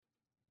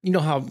you know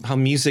how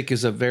music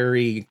is a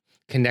very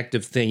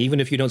connective thing. Even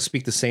if you don't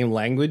speak the same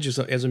language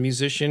as a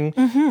musician,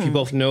 if you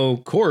both know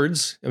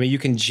chords, I mean, you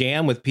can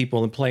jam with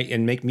people and play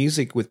and make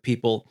music with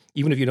people,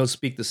 even if you don't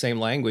speak the same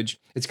language.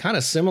 It's kind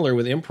of similar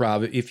with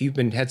improv. If you've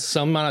had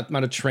some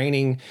amount of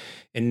training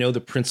and know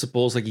the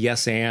principles like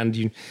yes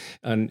and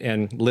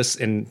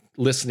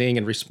listening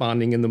and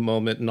responding in the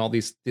moment and all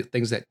these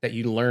things that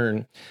you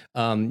learn,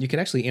 you can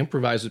actually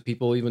improvise with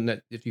people, even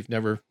that if you've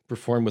never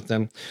performed with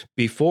them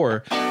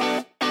before.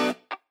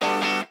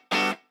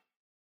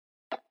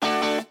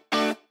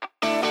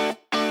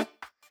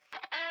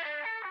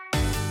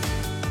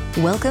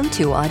 Welcome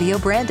to Audio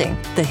Branding,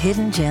 the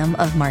hidden gem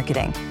of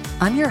marketing.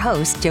 I'm your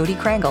host, Jody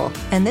Krangle,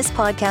 and this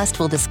podcast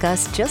will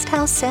discuss just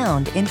how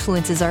sound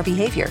influences our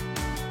behavior.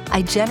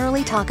 I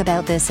generally talk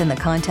about this in the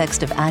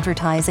context of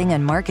advertising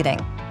and marketing,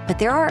 but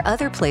there are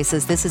other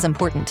places this is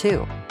important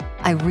too.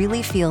 I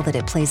really feel that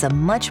it plays a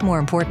much more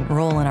important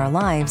role in our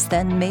lives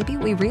than maybe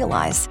we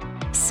realize.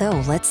 So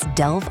let's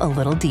delve a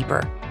little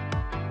deeper.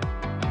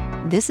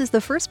 This is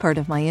the first part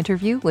of my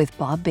interview with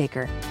Bob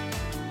Baker.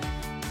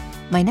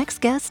 My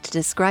next guest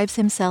describes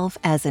himself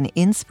as an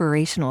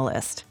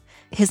inspirationalist.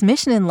 His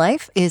mission in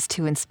life is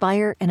to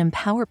inspire and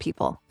empower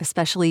people,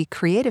 especially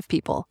creative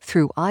people,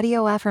 through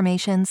audio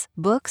affirmations,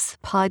 books,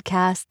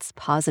 podcasts,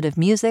 positive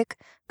music,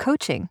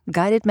 coaching,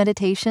 guided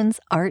meditations,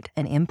 art,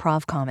 and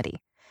improv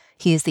comedy.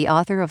 He is the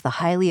author of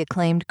the highly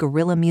acclaimed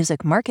Guerrilla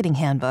Music Marketing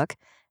Handbook,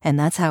 and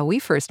that's how we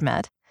first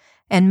met,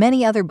 and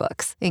many other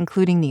books,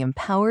 including The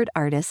Empowered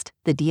Artist,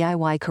 The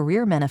DIY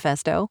Career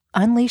Manifesto,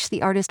 Unleash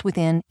the Artist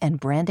Within, and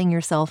Branding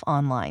Yourself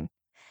Online.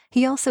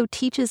 He also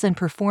teaches and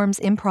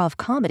performs improv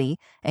comedy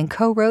and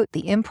co-wrote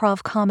The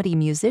Improv Comedy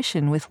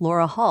Musician with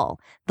Laura Hall,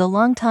 the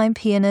longtime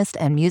pianist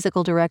and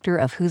musical director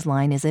of Whose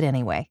Line Is It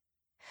Anyway?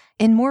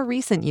 In more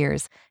recent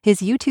years, his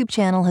YouTube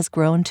channel has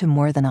grown to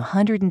more than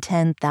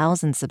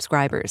 110,000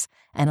 subscribers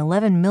and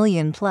 11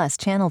 million plus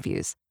channel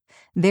views.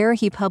 There,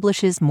 he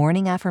publishes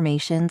morning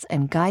affirmations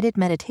and guided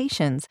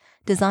meditations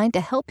designed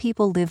to help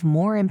people live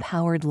more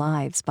empowered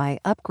lives by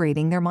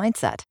upgrading their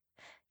mindset.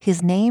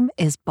 His name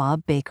is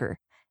Bob Baker,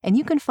 and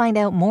you can find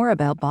out more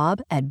about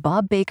Bob at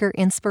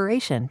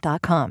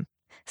bobbakerinspiration.com.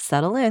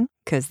 Settle in,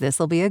 because this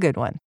will be a good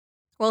one.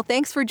 Well,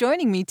 thanks for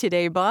joining me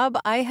today, Bob.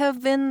 I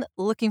have been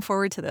looking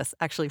forward to this,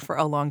 actually, for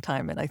a long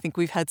time, and I think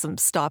we've had some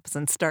stops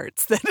and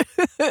starts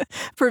that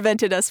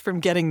prevented us from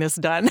getting this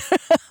done.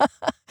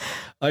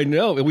 I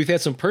know. We've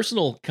had some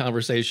personal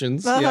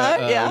conversations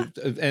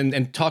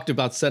and talked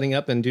about setting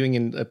up and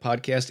doing a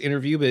podcast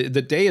interview, but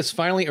the day has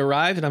finally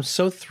arrived, and I'm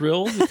so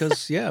thrilled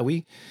because,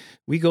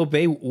 we go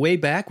way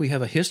back. We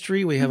have a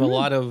history. We have a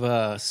lot of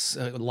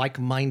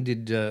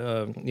like-minded,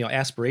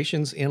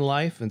 aspirations in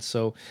life, and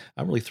so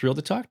I'm really thrilled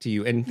to talk to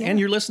you and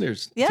your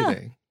listeners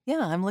today.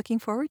 Yeah, I'm looking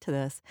forward to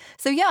this.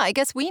 So I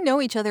guess we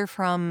know each other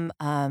from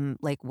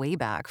way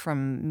back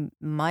from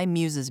my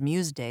Muse's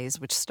Muse days,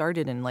 which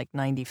started in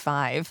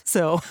 95.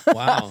 So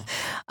wow.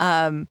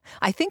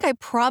 I think I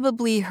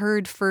probably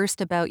heard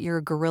first about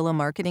your guerrilla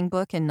marketing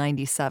book in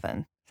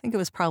 97. I think it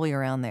was probably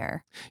around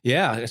there.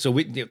 Yeah, so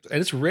and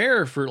it's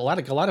rare for a lot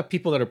of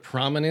people that are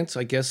prominent,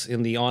 I guess,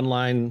 in the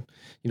online,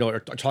 are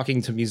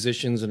talking to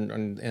musicians and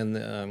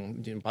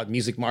about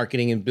music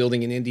marketing and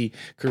building an indie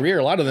career.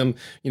 A lot of them,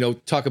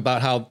 talk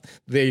about how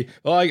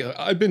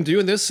I've been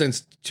doing this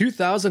since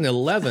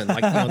 2011.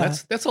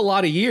 That's a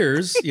lot of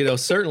years,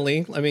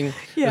 certainly. I mean,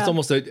 it's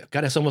almost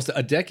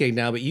a decade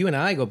now. But you and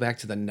I go back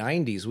to the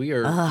 90s. We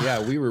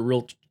were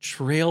real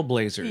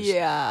trailblazers.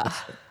 Yeah.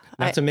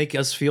 Not to make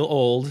us feel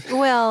old.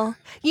 Well,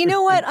 you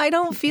know what? I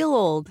don't feel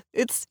old.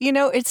 It's,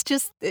 it's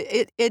just,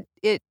 it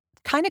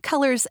kind of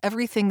colors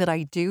everything that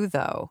I do,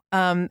 though.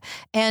 And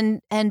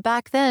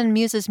back then,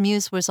 Muse's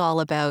Muse was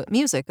all about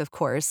music, of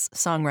course,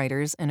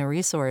 songwriters and a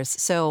resource.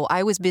 So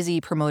I was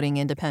busy promoting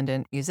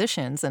independent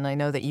musicians, and I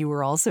know that you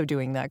were also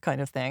doing that kind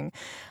of thing.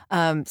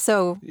 I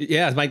think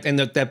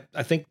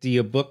the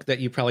book that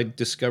you probably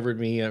discovered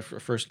me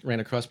first ran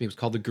across me was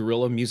called the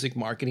Guerrilla Music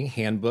Marketing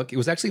Handbook. It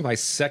was actually my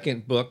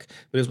second book,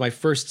 but it was my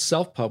first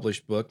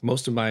self-published book.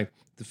 Most of the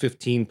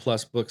 15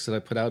 plus books that I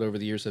put out over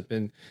the years have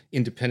been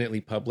independently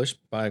published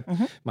by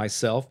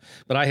myself.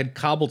 But I had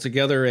cobbled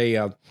together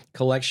a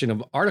collection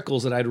of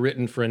articles that I'd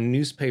written for a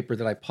newspaper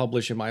that I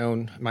publish in my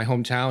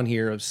hometown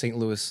here of St.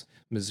 Louis,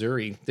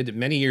 Missouri. Did it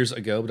many years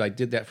ago, but I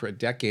did that for a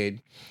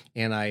decade.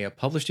 And I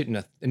published it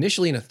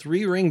initially in a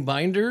 3-ring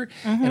binder.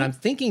 And I'm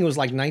thinking it was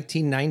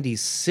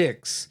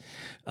 1996.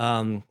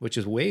 Which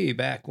is way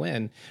back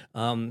when.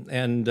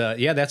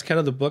 That's kind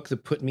of the book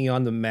that put me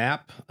on the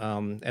map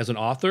as an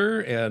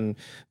author and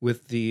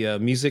with the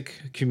music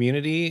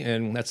community,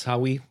 and that's how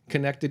we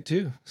connected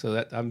too. So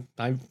that a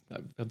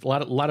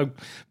lot of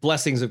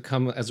blessings have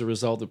come as a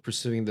result of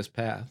pursuing this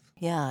path.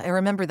 Yeah, I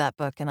remember that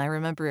book, and I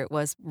remember it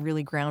was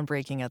really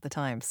groundbreaking at the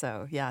time.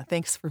 So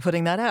thanks for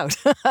putting that out.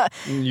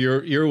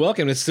 You're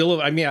welcome. It's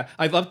still, I've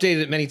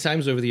updated it many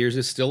times over the years.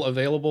 It's still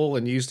available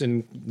and used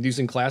in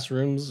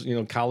classrooms,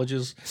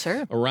 colleges, listeners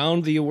Sure.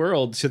 around the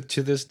world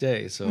to this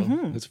day. So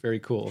it's very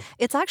cool.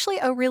 It's actually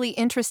a really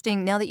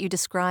interesting, now that you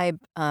describe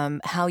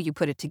how you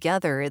put it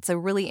together, it's a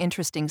really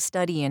interesting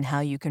study in how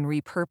you can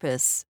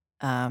repurpose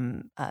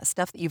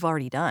stuff that you've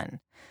already done.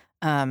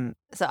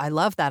 So I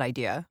love that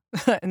idea.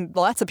 And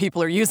lots of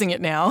people are using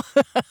it now.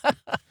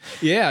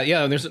 Yeah.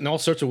 And there's all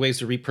sorts of ways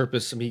to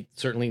repurpose. I mean,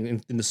 certainly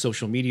in the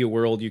social media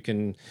world, you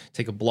can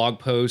take a blog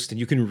post and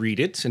you can read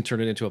it and turn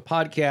it into a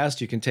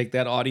podcast. You can take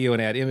that audio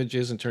and add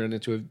images and turn it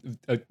into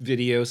a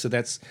video. So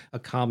that's a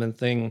common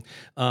thing.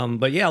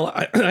 But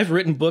yeah, I've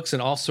written books in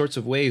all sorts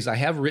of ways. I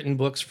have written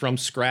books from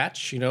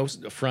scratch,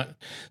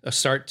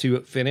 start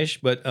to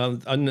finish. But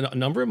a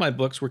number of my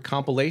books were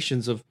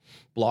compilations of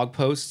blog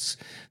posts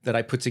that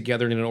I put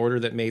together in an order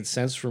that made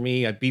sense for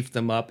me. I beefed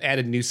them up,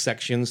 added new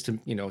sections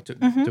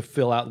to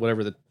fill out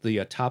whatever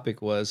the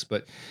topic was.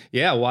 But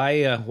yeah,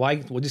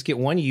 why we'll just get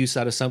one use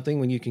out of something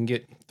when you can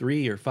get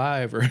 3 or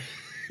 5 or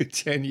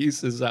 10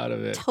 uses out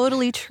of it.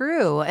 Totally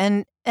true.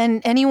 And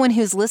anyone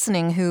who's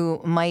listening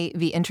who might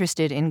be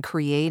interested in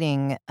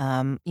creating,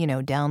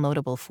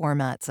 downloadable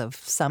formats of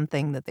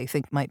something that they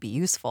think might be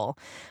useful,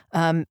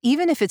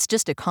 even if it's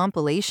just a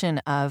compilation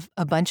of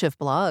a bunch of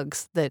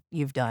blogs that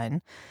you've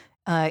done,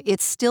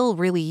 it's still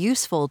really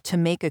useful to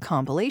make a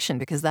compilation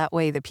because that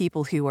way the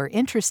people who are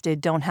interested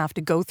don't have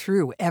to go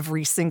through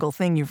every single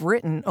thing you've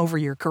written over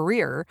your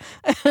career.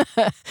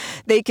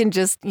 They can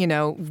just,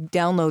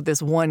 download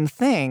this one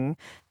thing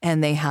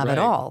and they have it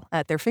all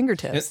at their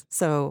fingertips.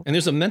 And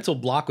there's a mental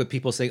block with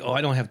people saying, "Oh,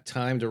 I don't have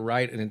time to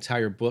write an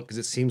entire book," because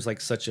it seems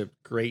like such a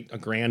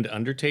grand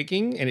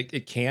undertaking, and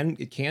it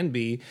can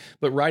be.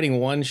 But writing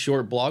one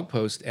short blog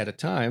post at a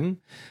time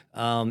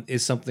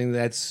is something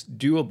that's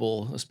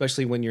doable,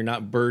 especially when you're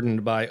not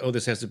burdened by, "Oh,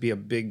 this has to be a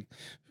big."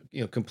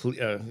 Complete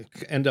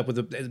end up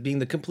with being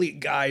the complete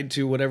guide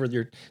to whatever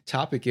your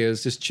topic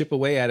is. Just chip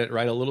away at it,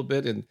 write a little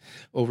bit, and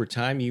over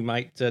time you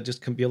might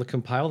just be able to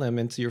compile them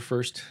into your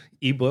first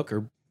ebook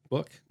or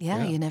book.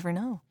 Yeah, you never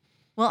know.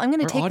 Well, I'm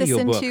going to take this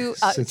into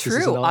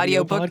true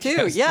audiobook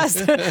too. Yes,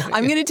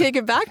 I'm going to take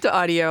it back to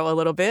audio a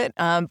little bit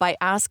by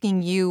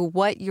asking you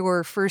what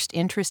your first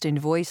interest in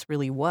voice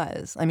really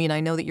was. I mean, I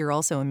know that you're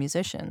also a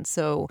musician,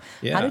 so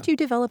how did you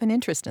develop an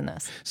interest in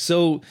this?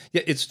 So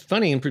it's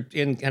funny in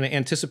kind of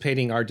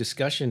anticipating our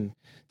discussion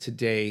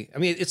today. I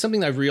mean, it's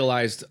something I've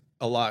realized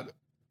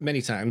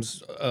many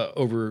times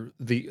over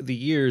the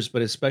years,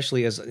 but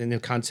especially as in the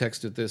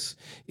context of this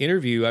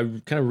interview, I'm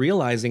kind of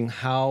realizing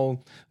how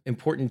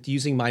important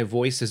using my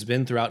voice has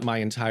been throughout my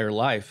entire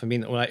life. I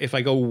mean, if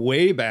I go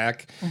way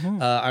back,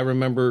 I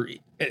remember.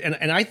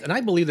 And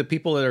I believe that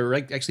people that are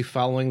actually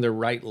following their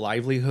right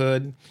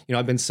livelihood,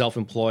 I've been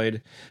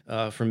self-employed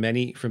for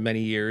many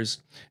years,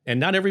 and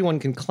not everyone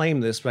can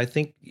claim this, but I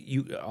think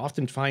you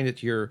often find that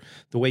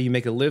the way you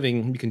make a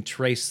living, you can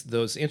trace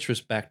those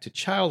interests back to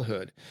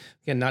childhood.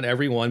 Again, not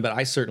everyone, but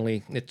it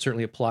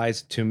certainly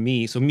applies to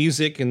me. So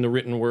music and the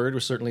written word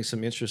was certainly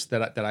some interest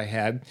that I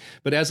had,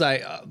 but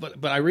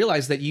but I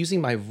realized that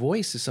using my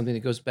voice is something that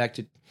goes back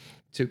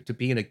to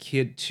being a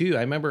kid too.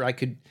 I remember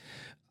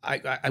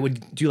I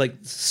would do like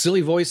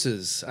silly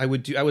voices. I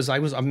was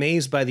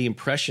amazed by the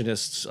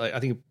impressionists. I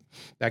think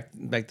back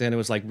then it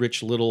was like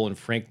Rich Little and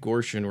Frank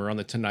Gorshin were on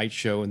the Tonight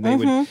Show, and they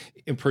would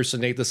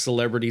impersonate the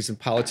celebrities and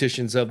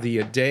politicians of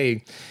the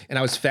day. And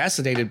I was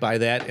fascinated by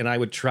that, and I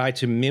would try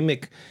to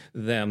mimic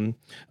them.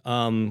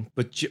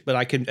 But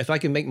if I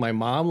can make my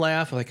mom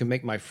laugh, if I can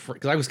make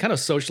because I was kind of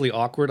socially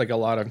awkward, like a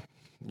lot of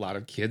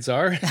kids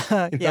are,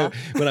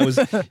 when I was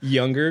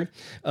younger.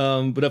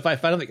 But if I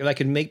found that I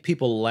could make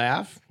people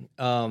laugh,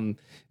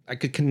 I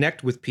could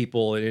connect with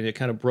people, and it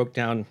kind of broke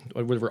down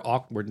whatever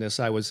awkwardness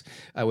I was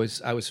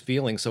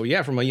feeling. So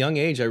yeah, from a young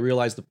age, I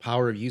realized the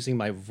power of using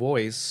my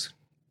voice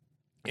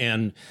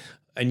and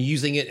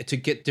using it to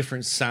get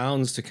different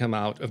sounds to come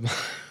out of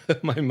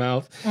my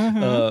mouth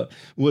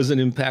was an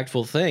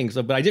impactful thing.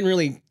 So, but I didn't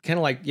really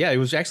it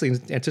was actually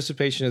in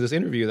anticipation of this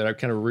interview that I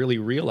kind of really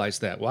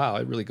realized that, wow,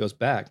 it really goes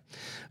back.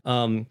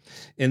 And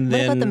then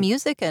what about the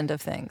music end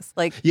of things?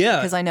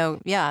 Because I know,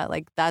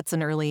 that's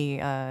an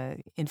early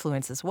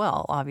influence as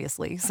well,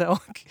 obviously. So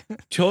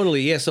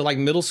totally, yeah. So like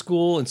middle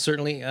school, and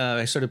certainly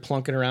I started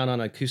plunking around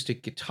on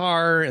acoustic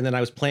guitar, and then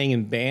I was playing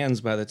in bands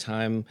by the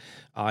time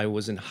I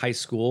was in high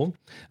school.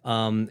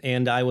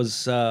 And I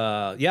was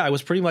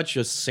pretty much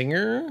a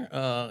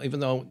singer,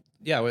 even though.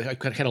 Yeah, I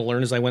kind of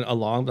learned as I went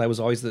along, but I was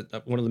always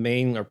one of the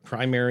main or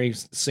primary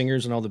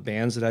singers in all the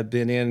bands that I've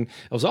been in.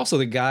 I was also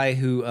the guy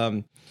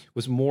who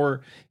was more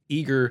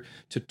eager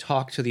to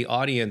talk to the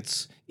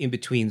audience in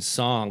between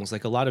songs.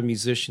 Like a lot of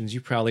musicians, you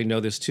probably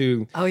know this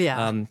too. Oh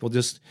yeah. Well,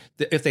 just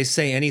if they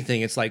say anything,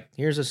 it's like,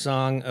 here's a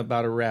song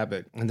about a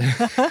rabbit.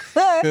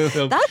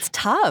 That's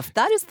tough.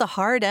 That is the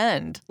hard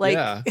end.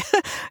 I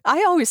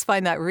always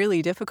find that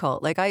really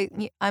difficult. Like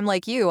I'm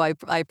like you,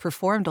 I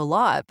performed a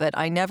lot, but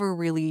I never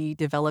really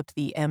developed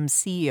the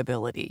MC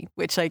ability,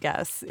 which I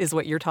guess is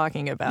what you're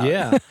talking about.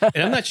 Yeah.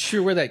 And I'm not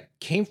sure where that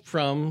came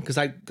from, because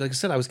like I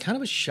said, I was kind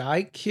of a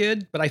shy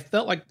kid, but I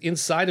felt like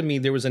inside of me,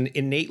 there was an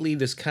innately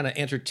this kind of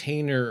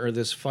entertainer or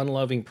this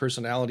fun-loving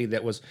personality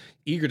that was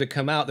eager to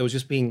come out, that was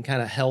just being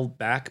kind of held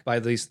back by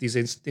these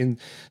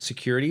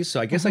insecurities. So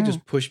I guess I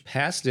just pushed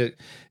past it,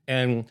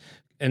 and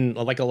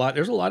like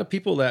there's a lot of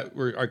people that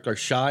are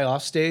shy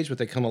off stage, but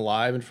they come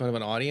alive in front of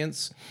an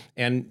audience.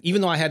 And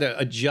even though I had to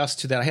adjust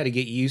to that, I had to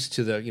get used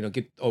to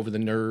get over the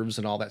nerves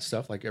and all that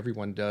stuff, like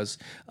everyone does.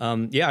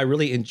 I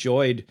really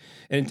enjoyed,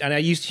 and I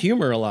used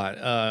humor a lot,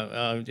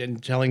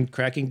 and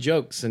cracking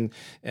jokes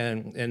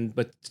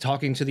but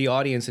talking to the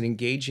audience and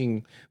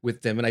engaging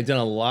with them. And I've done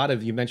a lot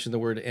of, you mentioned the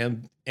word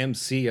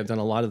MC. I've done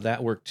a lot of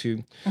that work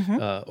too,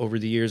 over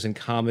the years in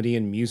comedy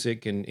and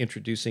music and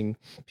introducing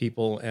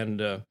people.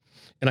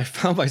 And I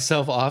found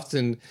myself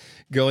often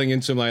going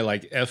into my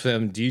like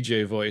FM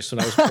DJ voice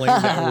when I was playing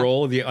that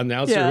role of the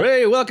announcer. Yeah.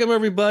 Hey, welcome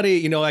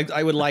everybody.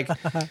 I would like,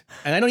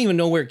 and I don't even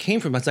know where it came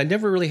from. I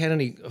never really had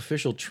any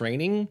official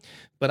training,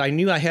 but I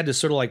knew I had to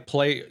sort of like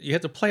you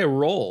had to play a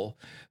role.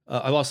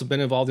 I've also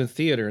been involved in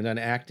theater and then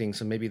acting,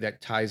 so maybe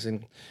that ties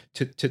in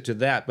to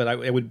that. But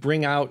I would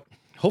bring out,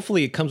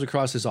 hopefully it comes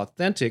across as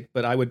authentic,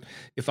 but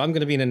if I'm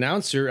going to be an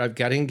announcer, I've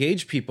got to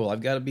engage people.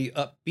 I've got to be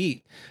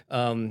upbeat.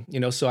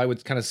 So I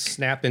would kind of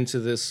snap into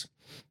this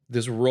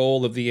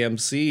role of the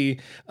MC,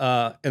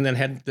 and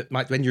then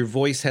then your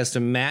voice has to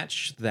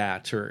match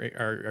that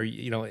or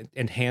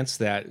enhance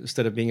that,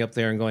 instead of being up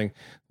there and going,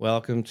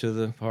 welcome to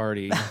the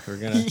party. We're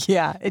gonna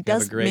it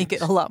does make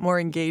it a lot more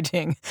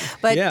engaging.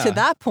 But to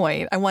that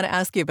point, I want to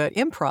ask you about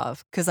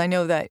improv, because I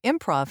know that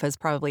improv has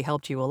probably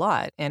helped you a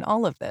lot in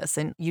all of this,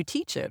 and you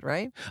teach it,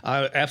 right?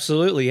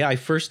 Absolutely. Yeah.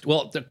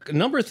 A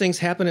number of things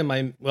happened in my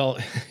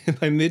in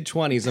my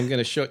mid-20s. I'm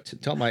going to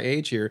tell my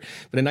age here,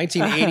 but in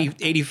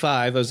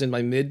 1985, I was in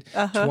my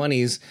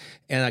mid-20s.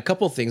 And a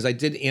couple of things. I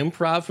did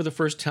improv for the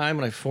first time,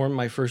 and I formed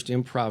my first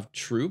improv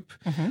troupe.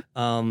 It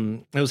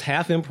was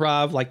half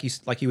improv,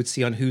 like you would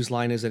see on Whose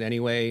Line Is It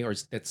Anyway, or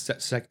at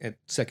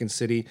Second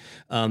City.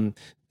 And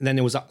then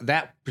there was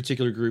that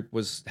particular group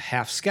was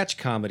half sketch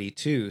comedy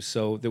too.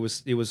 So it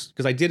was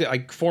because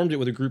I formed it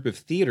with a group of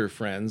theater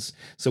friends.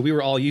 So we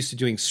were all used to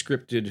doing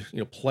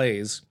scripted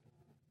plays.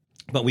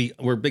 But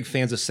we're big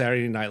fans of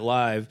Saturday Night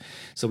Live,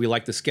 so we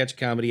like the sketch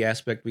comedy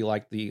aspect. We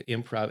like the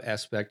improv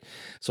aspect.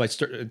 So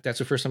that's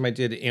the first time I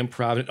did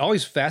improv. It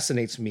always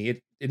fascinates me.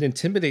 It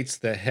intimidates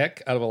the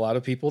heck out of a lot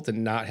of people to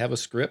not have a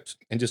script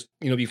and just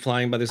be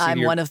flying by the seat.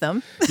 I'm one of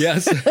them.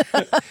 Yes,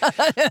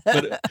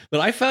 but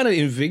I found it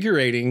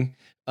invigorating.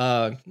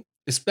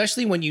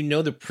 Especially when you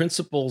know the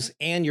principles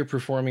and you're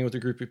performing with a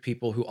group of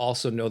people who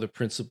also know the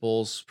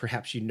principles.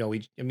 Perhaps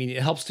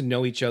it helps to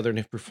know each other and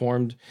have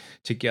performed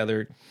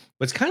together.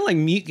 But it's kind of like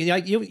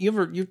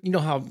you know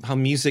how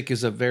music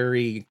is a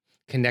very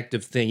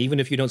connective thing. Even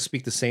if you don't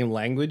speak the same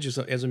language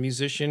as a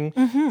musician,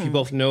 if you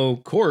both know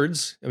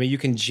chords, you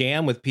can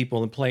jam with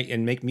people and play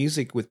and make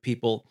music with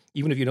people,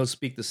 even if you don't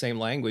speak the same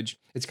language.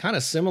 It's kind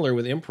of similar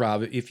with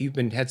improv. If you've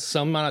had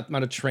some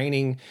amount of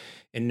training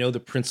and know the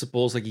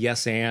principles, like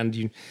yes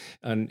and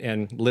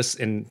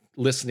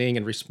listening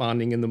and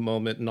responding in the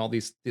moment and all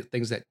these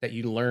things that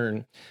you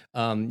learn,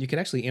 you can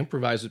actually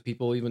improvise with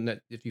people, even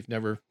that if you've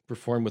never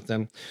performed with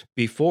them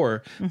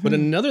before. But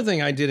another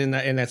thing I did in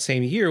that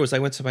same year was I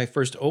went to my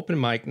first open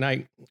mic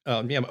night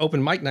at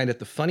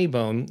the Funny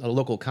Bone, a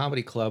local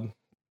comedy club,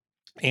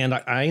 and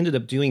I ended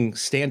up doing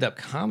stand-up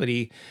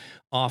comedy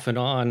off and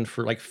on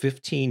for like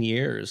 15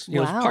 years. It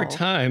was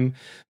part-time,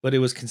 but it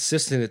was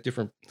consistent at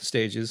different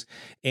stages.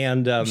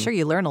 And I'm sure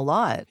you learn a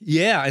lot.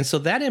 Yeah. And so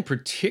that in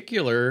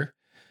particular,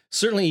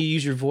 certainly you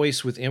use your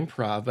voice with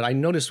improv, but I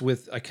noticed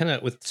with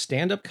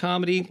stand-up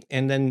comedy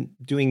and then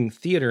doing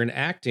theater and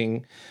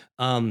acting,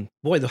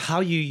 how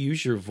you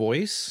use your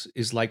voice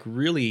is like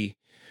really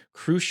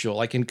crucial.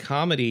 Like in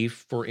comedy,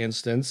 for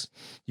instance,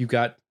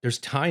 there's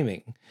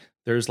timing.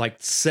 There's like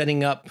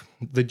setting up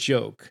the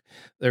joke.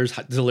 There's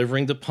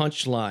delivering the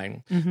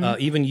punchline,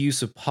 even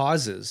use of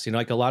pauses.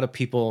 Like a lot of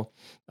people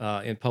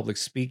in public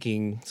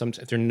speaking, sometimes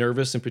if they're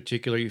nervous in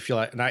particular, you feel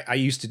like, and I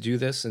used to do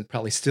this and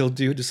probably still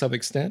do to some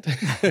extent,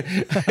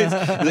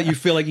 that you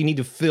feel like you need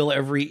to fill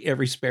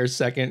every spare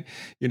second,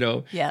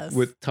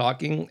 with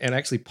talking, and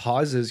actually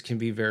pauses can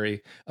be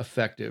very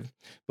effective.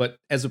 But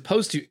as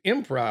opposed to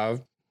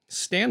improv,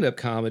 stand-up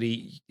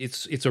comedy,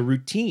 it's a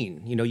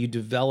routine. You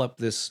develop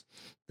the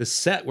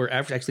set where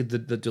actually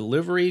the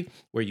delivery,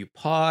 where you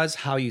pause,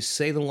 how you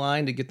say the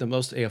line to get the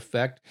most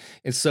effect.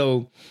 And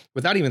so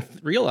without even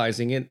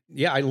realizing it,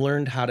 I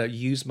learned how to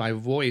use my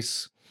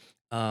voice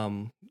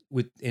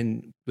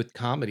with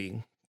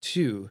comedy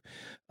too,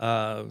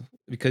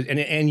 because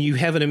you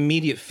have an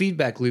immediate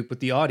feedback loop with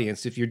the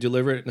audience. If you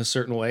deliver it in a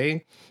certain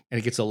way and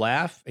it gets a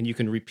laugh, and you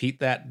can repeat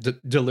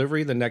that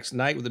delivery the next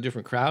night with a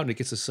different crowd and it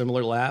gets a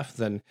similar laugh,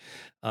 then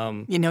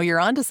you're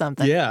onto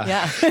something.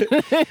 Yeah.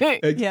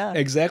 Yeah.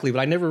 Exactly. But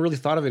I never really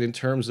thought of it in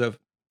terms of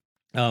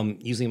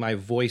using my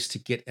voice to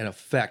get an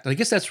effect. And I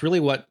guess that's really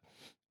what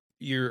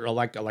you're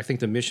like. I think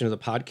the mission of the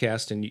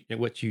podcast and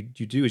what you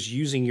do is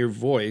using your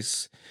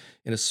voice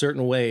in a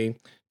certain way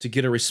to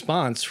get a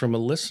response from a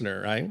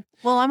listener, right?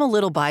 Well, I'm a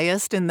little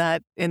biased in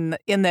that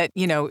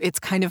it's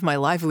kind of my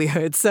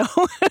livelihood. So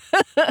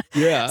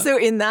yeah. So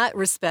in that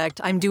respect,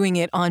 I'm doing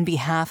it on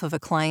behalf of a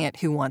client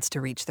who wants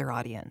to reach their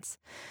audience.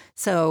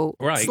 So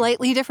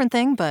slightly different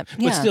thing, but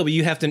yeah.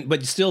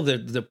 But still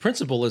the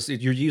principle is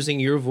that you're using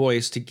your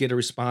voice to get a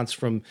response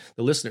from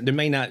the listener. They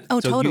may not.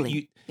 Oh, so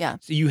totally. Yeah.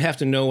 So you have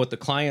to know what the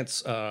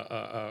client's,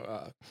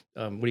 what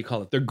do you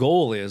call it? Their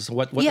goal is.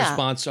 What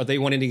response are they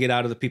wanting to get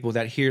out of the people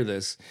that hear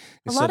this?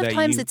 A lot of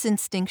times it's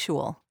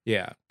instinctual.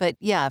 Yeah. But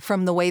yeah,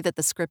 from the way that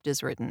the script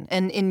is written.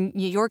 And in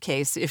your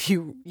case, if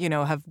you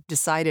have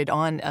decided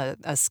on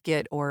a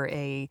skit or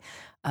a,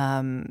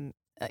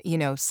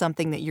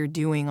 something that you're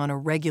doing on a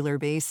regular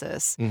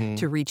basis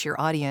to reach your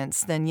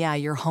audience, then yeah,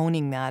 you're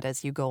honing that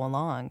as you go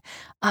along.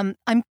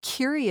 I'm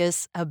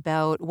curious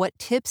about what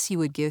tips you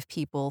would give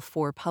people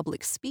for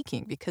public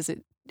speaking, because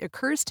it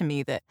occurs to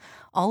me that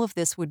all of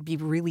this would be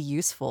really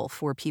useful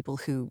for people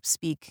who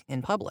speak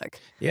in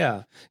public.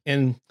 Yeah.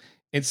 And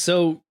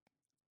so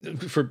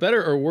for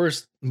better or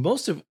worse,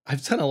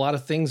 I've done a lot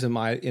of things in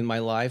my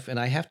life, and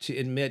I have to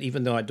admit,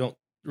 even though I don't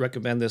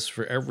recommend this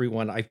for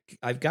everyone,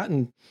 I've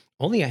gotten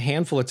only a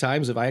handful of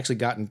times have I actually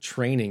gotten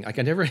training. Like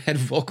I never had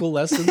vocal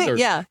lessons or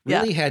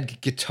really had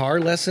guitar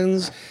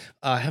lessons.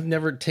 I have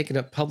never taken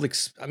up public.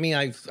 I mean,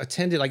 I've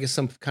attended, I guess,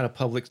 some kind of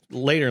public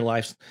later in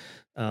life.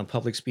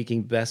 Public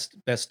speaking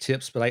best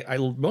tips, but I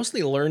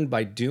mostly learned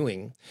by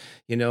doing,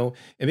 and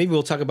maybe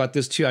we'll talk about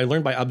this too. I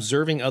learned by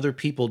observing other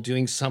people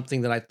doing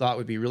something that I thought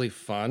would be really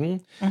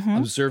fun,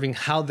 observing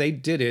how they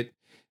did it,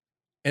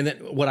 and then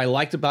what I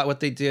liked about what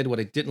they did, what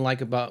I didn't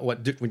like about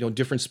what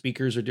different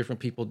speakers or different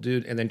people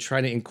did, and then try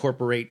to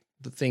incorporate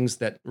the things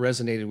that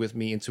resonated with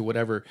me into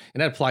whatever. And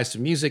that applies to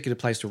music, it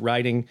applies to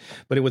writing,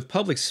 but with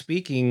public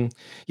speaking,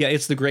 yeah,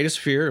 it's the greatest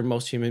fear of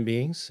most human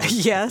beings.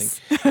 Yes.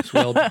 It's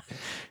well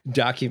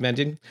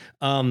documented.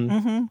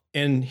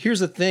 And here's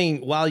the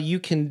thing, while you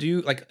can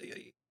do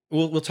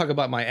we'll talk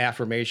about my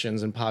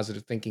affirmations and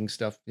positive thinking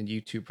stuff in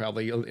YouTube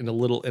probably in a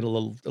little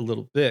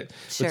bit.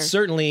 Sure. But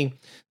certainly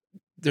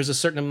there's a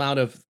certain amount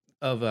of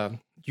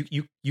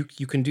you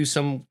can do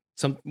some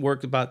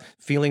work about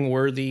feeling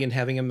worthy and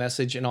having a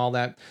message and all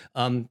that.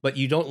 But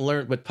you don't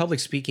learn, but public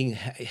speaking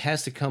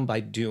has to come by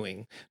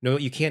doing. No,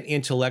 you can't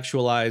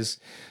intellectualize,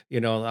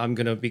 I'm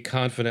going to be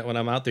confident when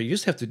I'm out there. You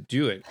just have to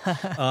do it.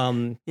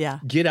 Yeah.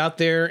 Get out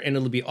there and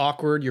it'll be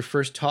awkward. Your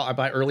first talk,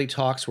 my early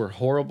talks were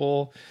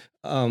horrible.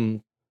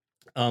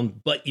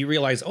 But you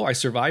realize, I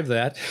survived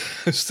that.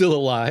 I'm still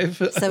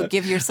alive. So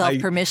give yourself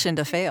permission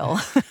to fail.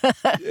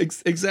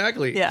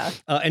 Exactly. Yeah.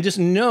 And just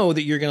know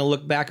that you're going to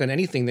look back on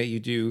anything that you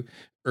do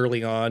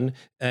early on,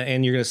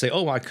 and you're going to say,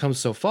 I've come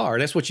so far.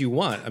 That's what you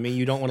want. I mean,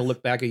 you don't want to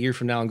look back a year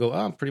from now and go,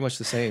 I'm pretty much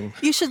the same.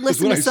 You should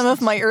listen to some of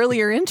my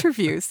earlier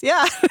interviews.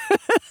 Yeah.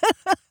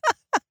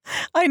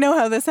 I know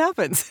how this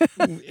happens.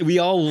 We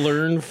all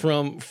learn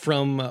from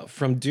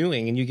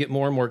doing, and you get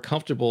more and more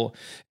comfortable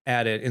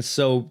at it. And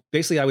so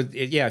basically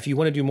if you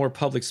want to do more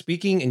public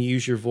speaking and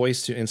use your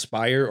voice to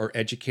inspire or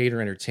educate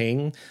or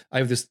entertain, I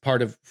have this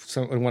part of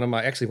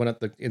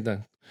in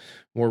the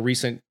more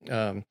recent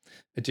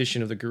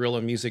edition of the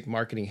Guerrilla Music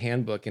Marketing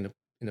Handbook in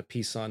a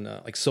piece on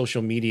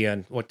social media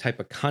and what type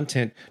of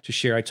content to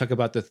share. I talk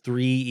about the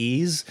 3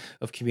 E's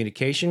of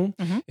communication.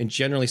 And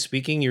generally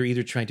speaking, you're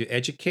either trying to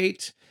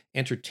educate,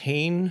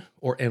 entertain,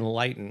 or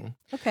enlighten.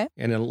 Okay.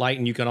 And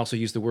enlighten, you can also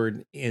use the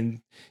word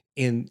inspire.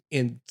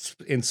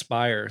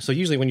 So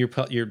usually when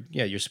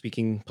you're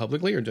speaking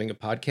publicly or doing a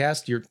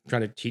podcast, you're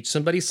trying to teach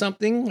somebody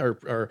something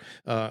or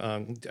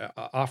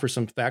offer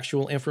some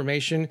factual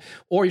information,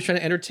 or you're trying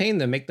to entertain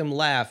them, make them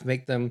laugh,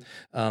 make them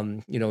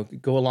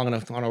go along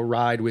on a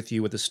ride with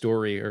you with a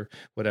story or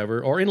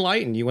whatever, or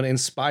enlighten. You want to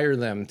inspire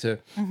them to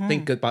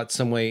think about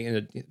something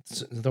in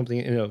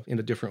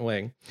a different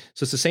way.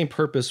 So it's the same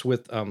purpose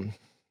with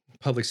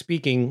public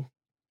speaking,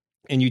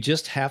 and you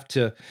just have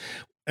to.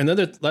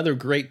 Another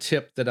great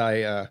tip that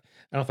I don't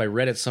know if I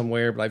read it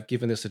somewhere, but I've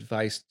given this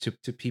advice to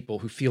people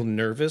who feel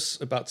nervous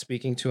about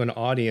speaking to an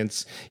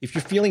audience. If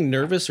you're feeling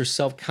nervous or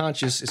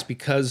self-conscious, it's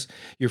because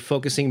you're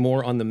focusing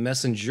more on the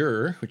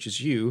messenger, which is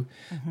you,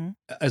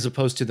 as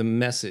opposed to the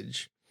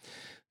message.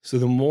 So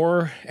the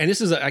more, and this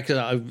is an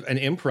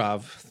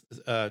improv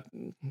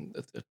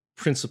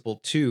principle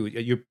too.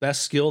 Your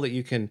best skill that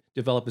you can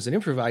develop as an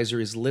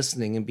improviser is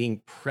listening and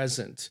being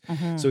present.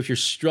 So if you're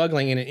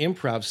struggling in an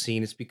improv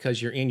scene, it's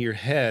because you're in your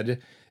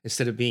head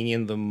instead of being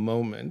in the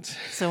moment.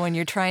 So when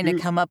you're trying to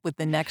come up with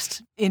the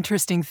next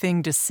interesting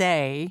thing to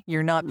say,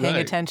 you're not paying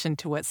attention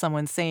to what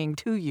someone's saying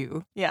to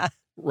you. Yeah.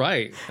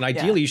 Right. And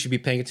ideally, you should be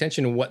paying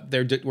attention to what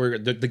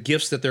the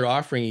gifts that they're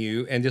offering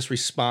you and just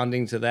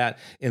responding to that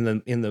in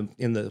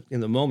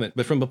the moment.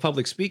 But from a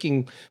public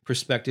speaking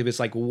perspective,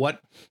 it's like,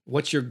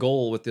 what's your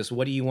goal with this?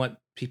 What do you want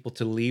people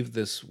to leave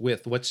this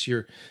with? What's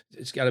your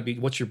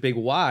big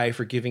why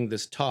for giving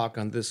this talk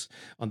on this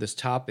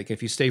topic?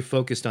 If you stay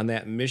focused on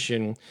that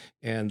mission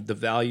and the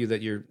value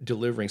that you're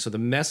delivering. So the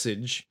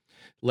message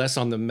less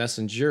on the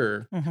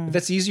messenger. But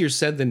that's easier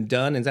said than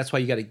done. And that's why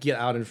you got to get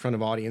out in front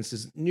of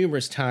audiences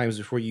numerous times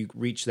before you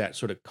reach that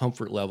sort of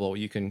comfort level.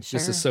 You can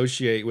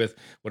disassociate with,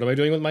 what am I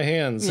doing with my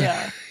hands?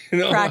 Yeah. You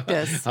know,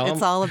 Practice.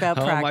 It's all about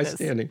how practice. How am I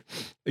standing?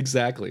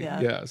 Exactly.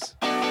 Yeah. Yes.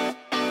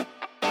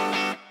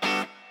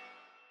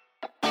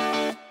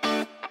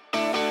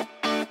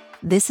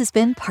 This has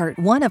been part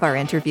 1 of our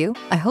interview.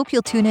 I hope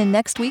you'll tune in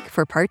next week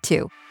for part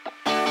 2.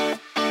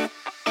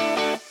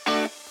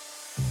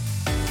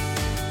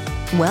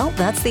 Well,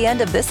 that's the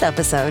end of this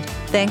episode.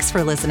 Thanks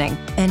for listening.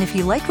 And if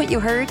you like what you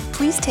heard,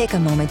 please take a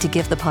moment to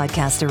give the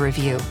podcast a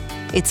review.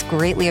 It's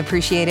greatly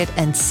appreciated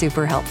and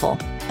super helpful.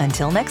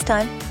 Until next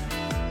time.